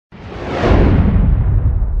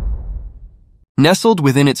Nestled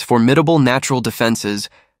within its formidable natural defenses,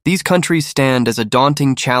 these countries stand as a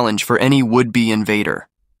daunting challenge for any would-be invader.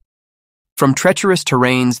 From treacherous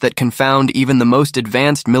terrains that confound even the most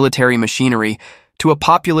advanced military machinery to a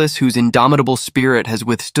populace whose indomitable spirit has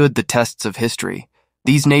withstood the tests of history,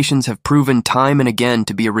 these nations have proven time and again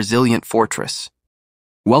to be a resilient fortress.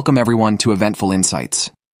 Welcome everyone to Eventful Insights.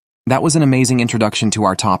 That was an amazing introduction to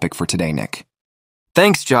our topic for today, Nick.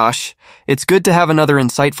 Thanks, Josh. It's good to have another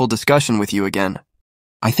insightful discussion with you again.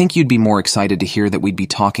 I think you'd be more excited to hear that we'd be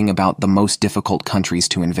talking about the most difficult countries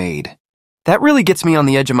to invade. That really gets me on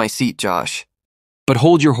the edge of my seat, Josh. But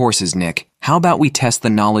hold your horses, Nick. How about we test the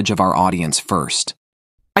knowledge of our audience first?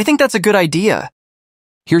 I think that's a good idea.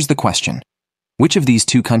 Here's the question. Which of these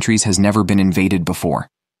two countries has never been invaded before?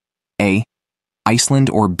 A. Iceland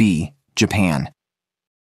or B. Japan?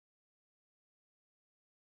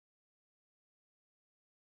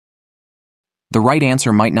 The right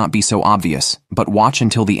answer might not be so obvious, but watch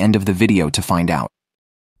until the end of the video to find out.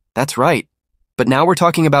 That's right. But now we're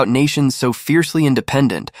talking about nations so fiercely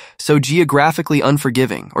independent, so geographically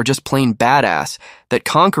unforgiving, or just plain badass, that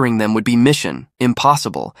conquering them would be mission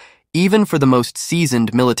impossible, even for the most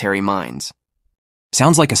seasoned military minds.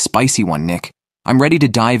 Sounds like a spicy one, Nick. I'm ready to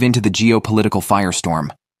dive into the geopolitical firestorm.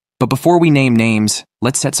 But before we name names,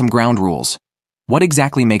 let's set some ground rules. What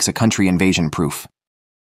exactly makes a country invasion-proof?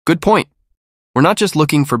 Good point. We're not just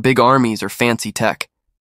looking for big armies or fancy tech.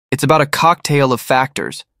 It's about a cocktail of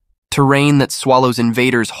factors. Terrain that swallows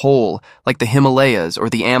invaders whole, like the Himalayas or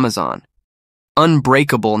the Amazon.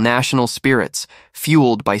 Unbreakable national spirits,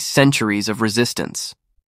 fueled by centuries of resistance.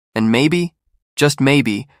 And maybe, just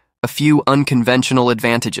maybe, a few unconventional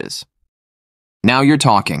advantages. Now you're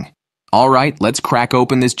talking. All right, let's crack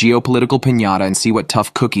open this geopolitical piñata and see what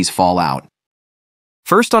tough cookies fall out.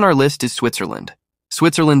 First on our list is Switzerland.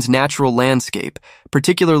 Switzerland's natural landscape,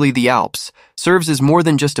 particularly the Alps, serves as more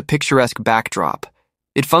than just a picturesque backdrop.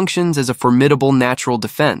 It functions as a formidable natural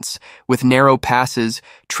defense, with narrow passes,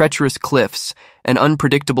 treacherous cliffs, and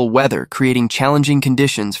unpredictable weather creating challenging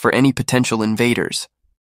conditions for any potential invaders.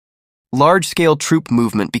 Large-scale troop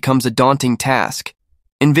movement becomes a daunting task,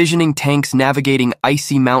 envisioning tanks navigating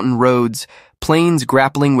icy mountain roads, planes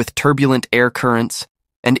grappling with turbulent air currents,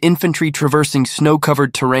 and infantry traversing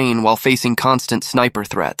snow-covered terrain while facing constant sniper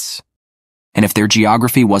threats. And if their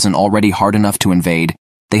geography wasn't already hard enough to invade,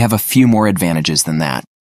 they have a few more advantages than that.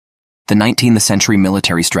 The 19th century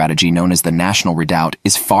military strategy known as the National Redoubt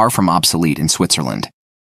is far from obsolete in Switzerland.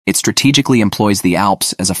 It strategically employs the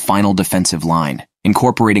Alps as a final defensive line,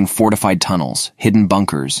 incorporating fortified tunnels, hidden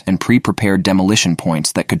bunkers, and pre-prepared demolition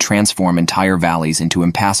points that could transform entire valleys into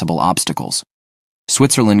impassable obstacles.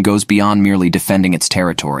 Switzerland goes beyond merely defending its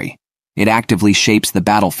territory. It actively shapes the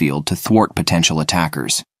battlefield to thwart potential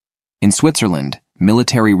attackers. In Switzerland,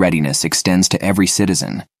 military readiness extends to every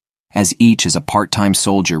citizen, as each is a part-time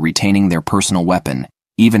soldier retaining their personal weapon,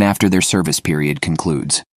 even after their service period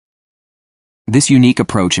concludes. This unique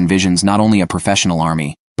approach envisions not only a professional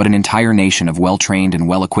army, but an entire nation of well-trained and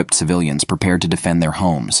well-equipped civilians prepared to defend their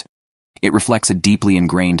homes. It reflects a deeply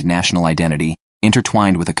ingrained national identity,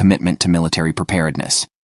 intertwined with a commitment to military preparedness.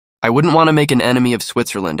 I wouldn't want to make an enemy of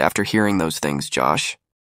Switzerland after hearing those things, Josh.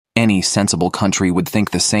 Any sensible country would think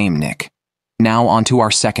the same, Nick. Now on to our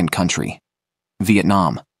second country,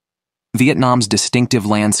 Vietnam. Vietnam's distinctive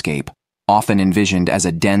landscape, often envisioned as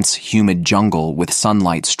a dense, humid jungle with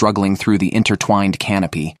sunlight struggling through the intertwined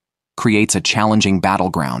canopy, creates a challenging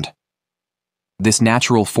battleground. This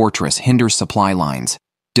natural fortress hinders supply lines,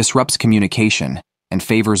 disrupts communication, and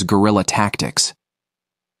favors guerrilla tactics.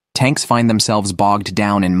 Tanks find themselves bogged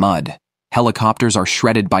down in mud, helicopters are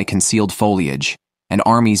shredded by concealed foliage, and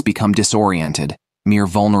armies become disoriented, mere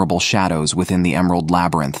vulnerable shadows within the Emerald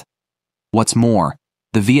Labyrinth. What's more,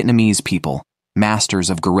 the Vietnamese people, masters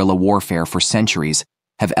of guerrilla warfare for centuries,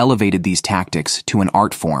 have elevated these tactics to an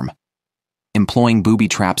art form. Employing booby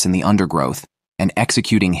traps in the undergrowth and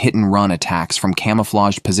executing hit-and-run attacks from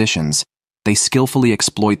camouflaged positions, they skillfully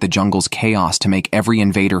exploit the jungle's chaos to make every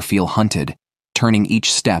invader feel hunted, turning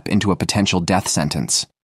each step into a potential death sentence.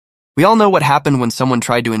 We all know what happened when someone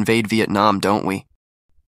tried to invade Vietnam, don't we?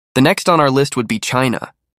 The next on our list would be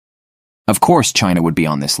China. Of course China would be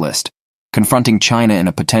on this list. Confronting China in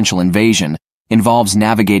a potential invasion involves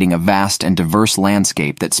navigating a vast and diverse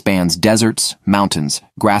landscape that spans deserts, mountains,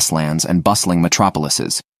 grasslands, and bustling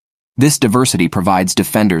metropolises. This diversity provides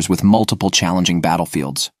defenders with multiple challenging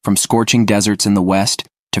battlefields, from scorching deserts in the west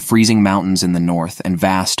to freezing mountains in the north and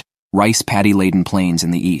vast, rice paddy-laden plains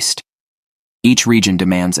in the east. Each region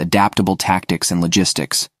demands adaptable tactics and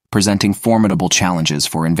logistics, presenting formidable challenges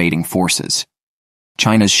for invading forces.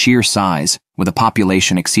 China's sheer size, with a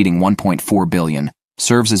population exceeding 1.4 billion,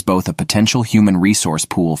 serves as both a potential human resource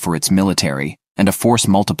pool for its military and a force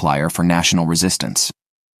multiplier for national resistance.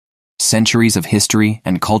 Centuries of history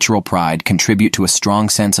and cultural pride contribute to a strong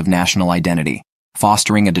sense of national identity,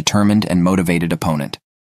 fostering a determined and motivated opponent.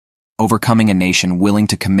 Overcoming a nation willing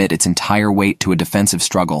to commit its entire weight to a defensive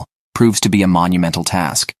struggle proves to be a monumental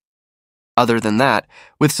task. Other than that,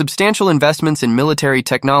 with substantial investments in military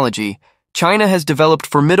technology, China has developed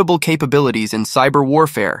formidable capabilities in cyber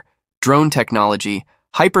warfare, drone technology,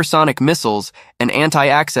 hypersonic missiles, and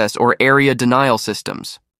anti-access or area denial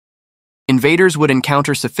systems. Invaders would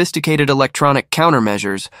encounter sophisticated electronic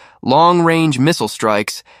countermeasures, long-range missile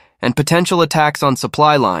strikes, and potential attacks on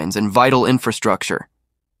supply lines and vital infrastructure.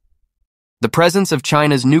 The presence of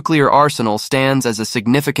China's nuclear arsenal stands as a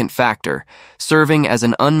significant factor, serving as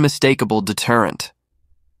an unmistakable deterrent.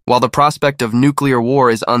 While the prospect of nuclear war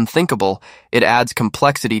is unthinkable, it adds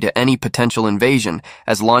complexity to any potential invasion,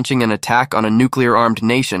 as launching an attack on a nuclear-armed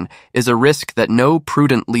nation is a risk that no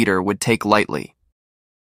prudent leader would take lightly.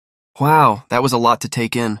 Wow, that was a lot to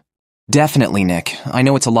take in. Definitely, Nick. I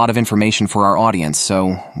know it's a lot of information for our audience,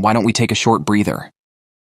 so why don't we take a short breather?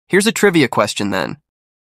 Here's a trivia question then.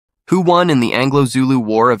 Who won in the Anglo-Zulu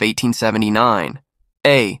War of 1879?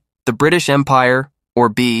 A. The British Empire, or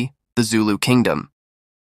B. The Zulu Kingdom?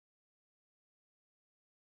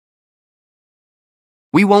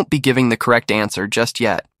 We won't be giving the correct answer just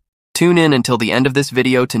yet. Tune in until the end of this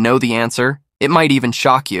video to know the answer. It might even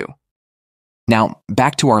shock you. Now,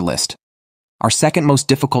 back to our list. Our second most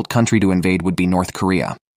difficult country to invade would be North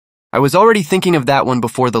Korea. I was already thinking of that one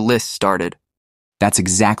before the list started. That's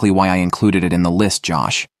exactly why I included it in the list,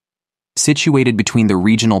 Josh. Situated between the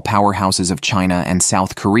regional powerhouses of China and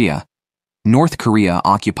South Korea, North Korea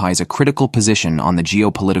occupies a critical position on the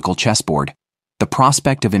geopolitical chessboard. The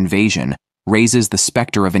prospect of invasion raises the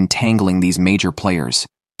specter of entangling these major players,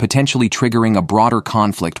 potentially triggering a broader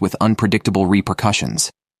conflict with unpredictable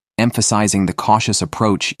repercussions, emphasizing the cautious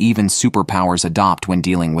approach even superpowers adopt when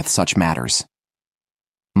dealing with such matters.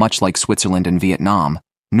 Much like Switzerland and Vietnam,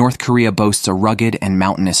 North Korea boasts a rugged and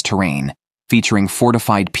mountainous terrain, featuring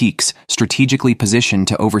fortified peaks strategically positioned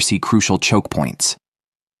to oversee crucial choke points.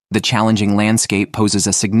 The challenging landscape poses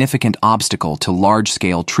a significant obstacle to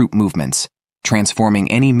large-scale troop movements,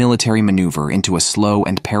 transforming any military maneuver into a slow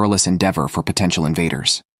and perilous endeavor for potential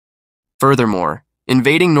invaders. Furthermore,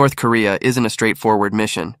 invading North Korea isn't a straightforward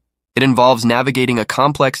mission. It involves navigating a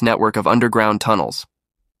complex network of underground tunnels.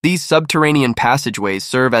 These subterranean passageways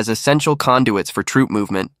serve as essential conduits for troop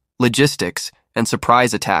movement, logistics, and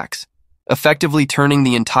surprise attacks, effectively turning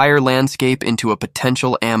the entire landscape into a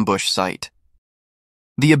potential ambush site.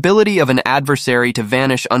 The ability of an adversary to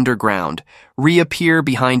vanish underground, reappear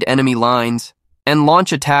behind enemy lines, and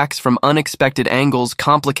launch attacks from unexpected angles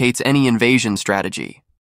complicates any invasion strategy.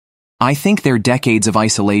 I think their decades of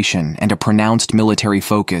isolation and a pronounced military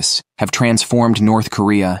focus have transformed North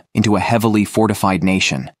Korea into a heavily fortified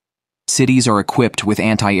nation. Cities are equipped with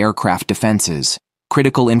anti-aircraft defenses,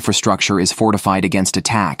 critical infrastructure is fortified against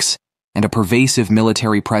attacks, and a pervasive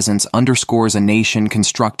military presence underscores a nation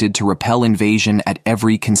constructed to repel invasion at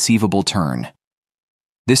every conceivable turn.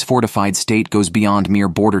 This fortified state goes beyond mere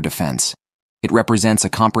border defense. It represents a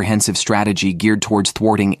comprehensive strategy geared towards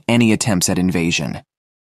thwarting any attempts at invasion.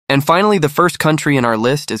 And finally, the first country in our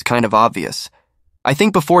list is kind of obvious. I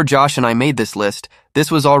think before Josh and I made this list,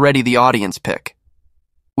 this was already the audience pick.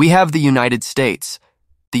 We have the United States.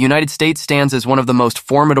 The United States stands as one of the most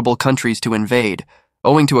formidable countries to invade,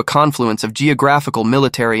 owing to a confluence of geographical,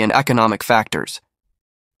 military, and economic factors.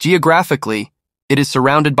 Geographically, it is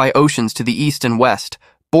surrounded by oceans to the east and west,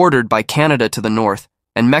 bordered by Canada to the north,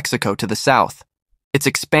 and Mexico to the south. Its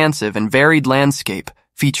expansive and varied landscape,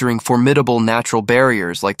 featuring formidable natural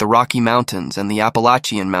barriers like the Rocky Mountains and the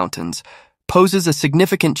Appalachian Mountains, poses a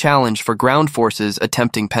significant challenge for ground forces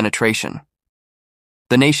attempting penetration.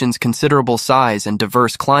 The nation's considerable size and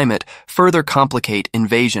diverse climate further complicate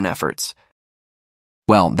invasion efforts.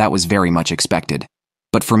 Well, that was very much expected.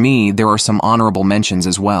 But for me, there are some honorable mentions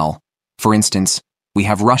as well. For instance, we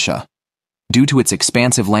have Russia. Due to its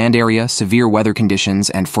expansive land area, severe weather conditions,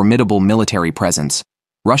 and formidable military presence,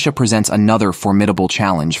 Russia presents another formidable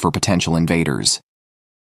challenge for potential invaders.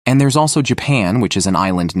 And there's also Japan, which is an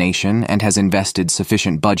island nation and has invested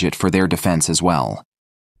sufficient budget for their defense as well.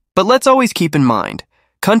 But let's always keep in mind,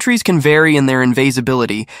 countries can vary in their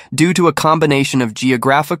invasibility due to a combination of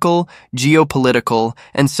geographical, geopolitical,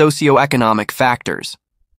 and socioeconomic factors.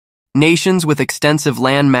 Nations with extensive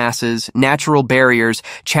land masses, natural barriers,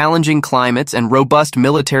 challenging climates, and robust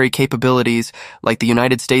military capabilities, like the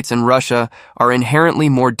United States and Russia, are inherently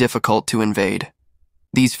more difficult to invade.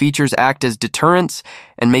 These features act as deterrents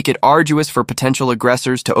and make it arduous for potential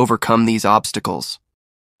aggressors to overcome these obstacles.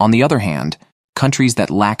 On the other hand, countries that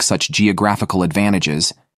lack such geographical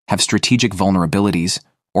advantages, have strategic vulnerabilities,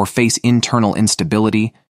 or face internal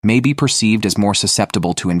instability may be perceived as more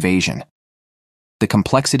susceptible to invasion. The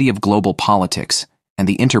complexity of global politics and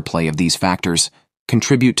the interplay of these factors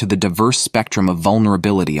contribute to the diverse spectrum of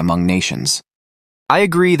vulnerability among nations. I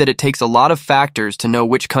agree that it takes a lot of factors to know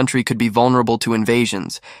which country could be vulnerable to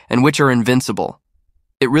invasions and which are invincible.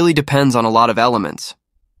 It really depends on a lot of elements.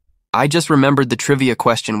 I just remembered the trivia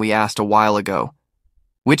question we asked a while ago.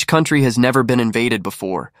 Which country has never been invaded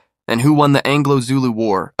before? And who won the Anglo-Zulu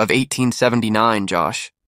War of 1879,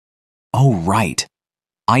 Josh? Oh, right.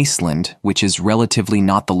 Iceland, which is relatively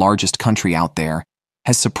not the largest country out there,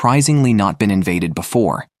 has surprisingly not been invaded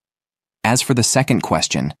before. As for the second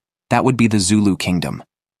question, that would be the Zulu Kingdom.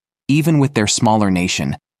 Even with their smaller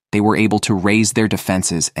nation, they were able to raise their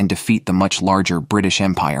defenses and defeat the much larger British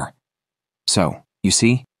Empire. So, you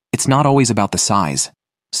see, it's not always about the size.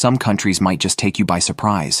 Some countries might just take you by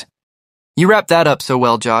surprise. You wrapped that up so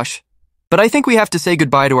well, Josh. But I think we have to say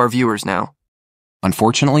goodbye to our viewers now.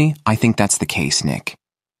 Unfortunately, I think that's the case, Nick.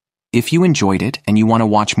 If you enjoyed it and you want to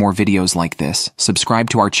watch more videos like this, subscribe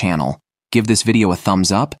to our channel, give this video a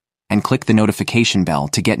thumbs up, and click the notification bell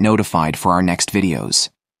to get notified for our next videos.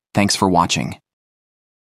 Thanks for watching.